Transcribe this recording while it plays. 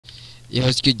Yo,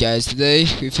 what's good, guys? Today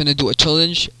we finna do a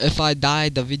challenge. If I die,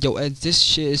 the video ends. This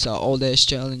shit is an old ass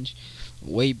challenge,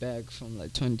 way back from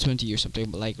like 2020 or something.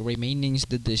 But like Remainings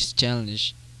did this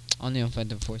challenge, only on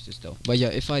Phantom Forces though. But yeah,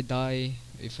 if I die,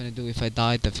 if I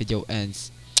die, the video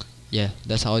ends. Yeah,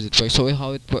 that's how it works. So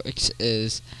how it works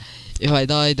is, if I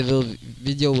die, the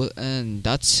video will end.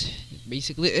 That's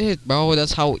basically it, bro.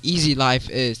 That's how easy life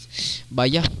is. But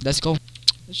yeah, let's go.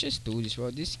 Let's just do this,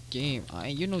 bro. This game,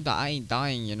 you know that I ain't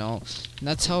dying, you know.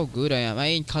 That's how good I am. I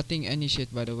ain't cutting any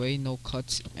shit, by the way. No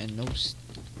cuts and no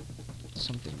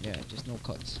something. Yeah, just no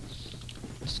cuts.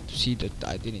 Just to see that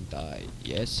I didn't die.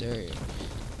 Yes, sir.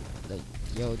 Like,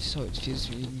 yo, this is how it feels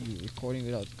really recording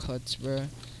without cuts, bro.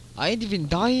 I ain't even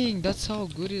dying. That's how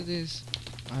good it is.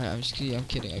 Alright, I'm just kidding. I'm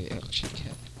kidding. I actually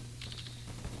can't.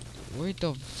 Where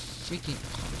the freaking?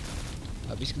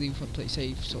 Basically, if I play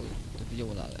safe, so the video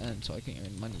will not end, so I can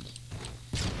earn money.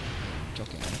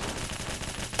 Joking.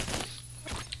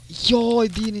 Yo, I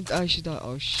didn't actually die.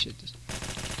 Oh shit.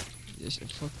 Yes,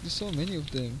 fuck. There's so many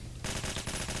of them.